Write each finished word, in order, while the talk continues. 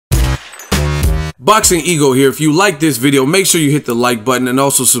Boxing Ego here. If you like this video, make sure you hit the like button and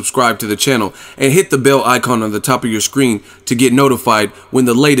also subscribe to the channel and hit the bell icon on the top of your screen to get notified when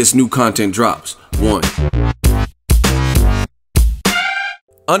the latest new content drops. 1.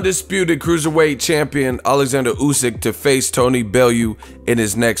 Undisputed Cruiserweight Champion Aleksandr Usyk to face Tony Bellew in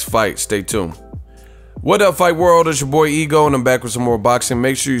his next fight. Stay tuned. What up, Fight World? It's your boy Ego, and I'm back with some more boxing.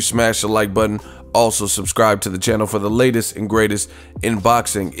 Make sure you smash the like button. Also, subscribe to the channel for the latest and greatest in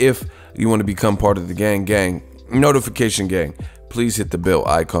boxing. If you want to become part of the gang, notification gang, please hit the bell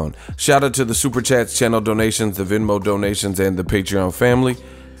icon. Shout out to the Super Chats, channel donations, the Venmo donations, and the Patreon family.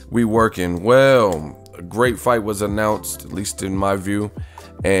 We working well. A great fight was announced, at least in my view,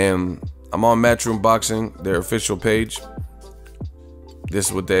 and I'm on Matchroom Boxing, their official page. This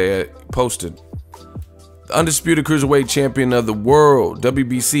is what they posted. The Undisputed Cruiserweight Champion of the World,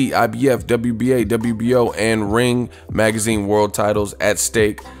 WBC, IBF, WBA, WBO, and Ring Magazine World titles at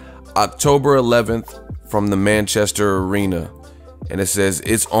stake October 11th from the Manchester Arena. And it says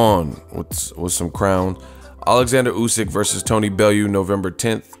it's on with some crowns. Aleksandr Usyk versus Tony Bellew, November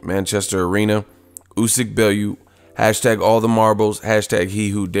 10th, Manchester Arena. Usyk Bellew, hashtag all the marbles, hashtag he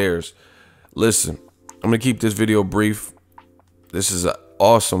who dares. Listen, I'm going to keep this video brief. This is an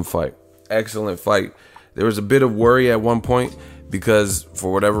awesome fight. Excellent fight. There was a bit of worry at one point because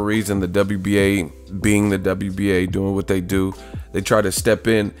for whatever reason, the WBA, being the WBA, doing what they do, they try to step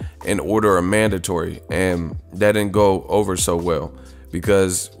in and order a mandatory, and that didn't go over so well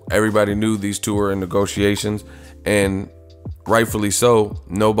because everybody knew these two were in negotiations, and rightfully so.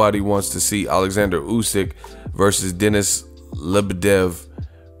 Nobody wants to see Aleksandr Usyk versus Denis Lebedev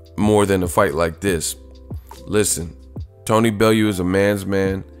more than a fight like this. Listen, Tony Bellew is a man's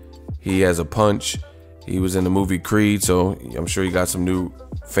man. He has a punch. He was in the movie Creed, so I'm sure he got some new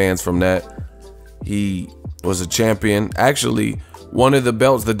fans from that. He was a champion. Actually, one of the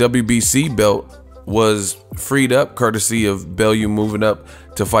belts, the WBC belt, was freed up courtesy of Bellew moving up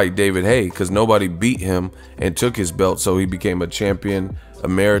to fight David Haye because nobody beat him and took his belt, so he became a champion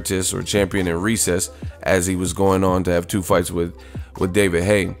emeritus or champion in recess as he was going on to have 2 fights with David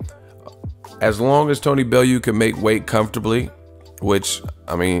Haye. As long as Tony Bellew can make weight comfortably, which,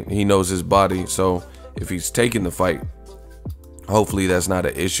 I mean, he knows his body, so if he's taking the fight, hopefully that's not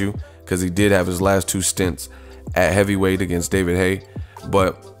an issue because he did have his last 2 stints at heavyweight against David Haye.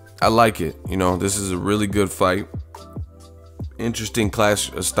 But I like it. You know, this is a really good fight. Interesting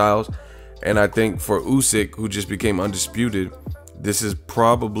clash of styles. And I think for Usyk, who just became undisputed, this is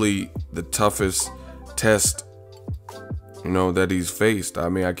probably the toughest test, you know, that he's faced. I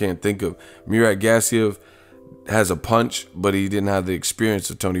mean, I can't think of. Murat Gassiev has a punch, but he didn't have the experience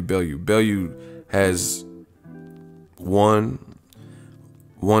of Tony Bellew. Bellew has won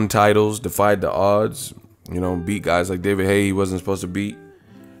titles, defied the odds, you know, beat guys like David Haye he wasn't supposed to beat.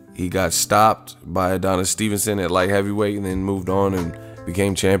 He got stopped by Adonis Stevenson at light heavyweight and then moved on and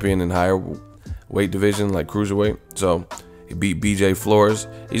became champion in higher weight division like cruiserweight. So he beat BJ Flores.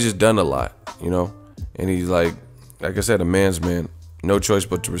 He's just done a lot, you know, and he's like I said, a man's man. No choice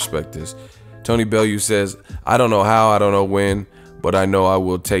but to respect this. Tony Bellew says, I don't know how, I don't know when, but I know I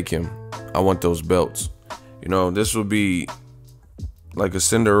will take him. I want those belts. You know, this will be like a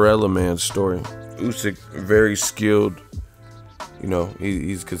Cinderella man story. Usyk, very skilled. You know,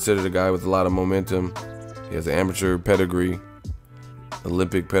 he's considered a guy with a lot of momentum. He has an amateur pedigree,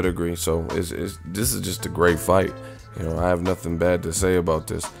 Olympic pedigree. So this is just a great fight. You know, I have nothing bad to say about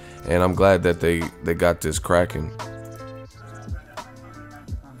this. And I'm glad that they got this cracking.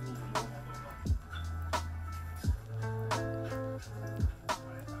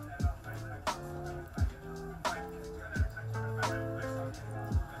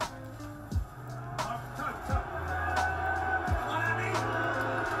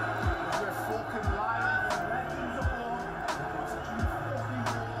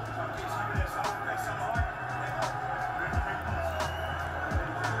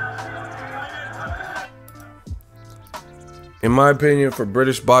 In my opinion, for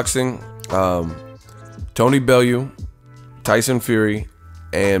British boxing, Tony Bellew, Tyson Fury,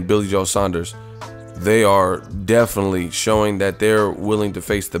 and Billy Joe Saunders, they are definitely showing that they're willing to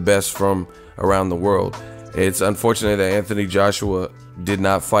face the best from around the world. It's unfortunate that Anthony Joshua did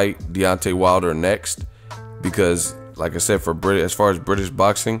not fight Deontay Wilder next because, like I said, as far as British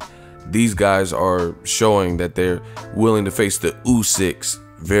boxing, these guys are showing that they're willing to face the Usyks.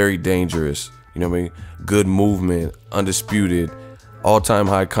 Very dangerous. You know what I mean? Good movement, undisputed, all-time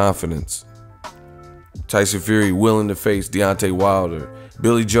high confidence. Tyson Fury willing to face Deontay Wilder.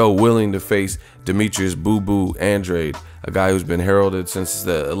 Billy Joe willing to face Demetrius Boo Boo Andrade, a guy who's been heralded since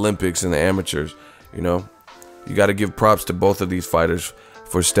the Olympics and the amateurs. You know, you got to give props to both of these fighters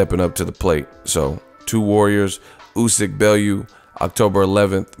for stepping up to the plate. So, two warriors, Usyk, Bellew, October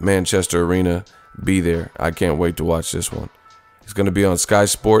 11th, Manchester Arena. Be there. I can't wait to watch this one. It's going to be on Sky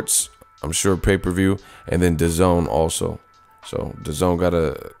Sports, I'm sure pay-per-view, and then DAZN also. So DAZN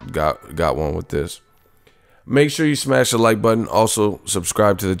got one with this. Make sure you smash the like button. Also,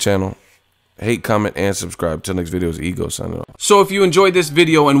 subscribe to the channel. Hate, comment, and subscribe. Till next video is Ego signing off. So if you enjoyed this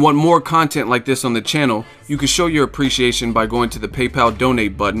video and want more content like this on the channel, you can show your appreciation by going to the PayPal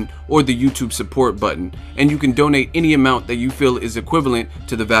donate button or the YouTube support button. And you can donate any amount that you feel is equivalent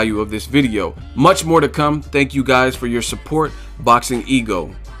to the value of this video. Much more to come. Thank you guys for your support. Boxing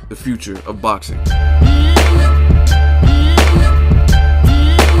Ego, the future of boxing.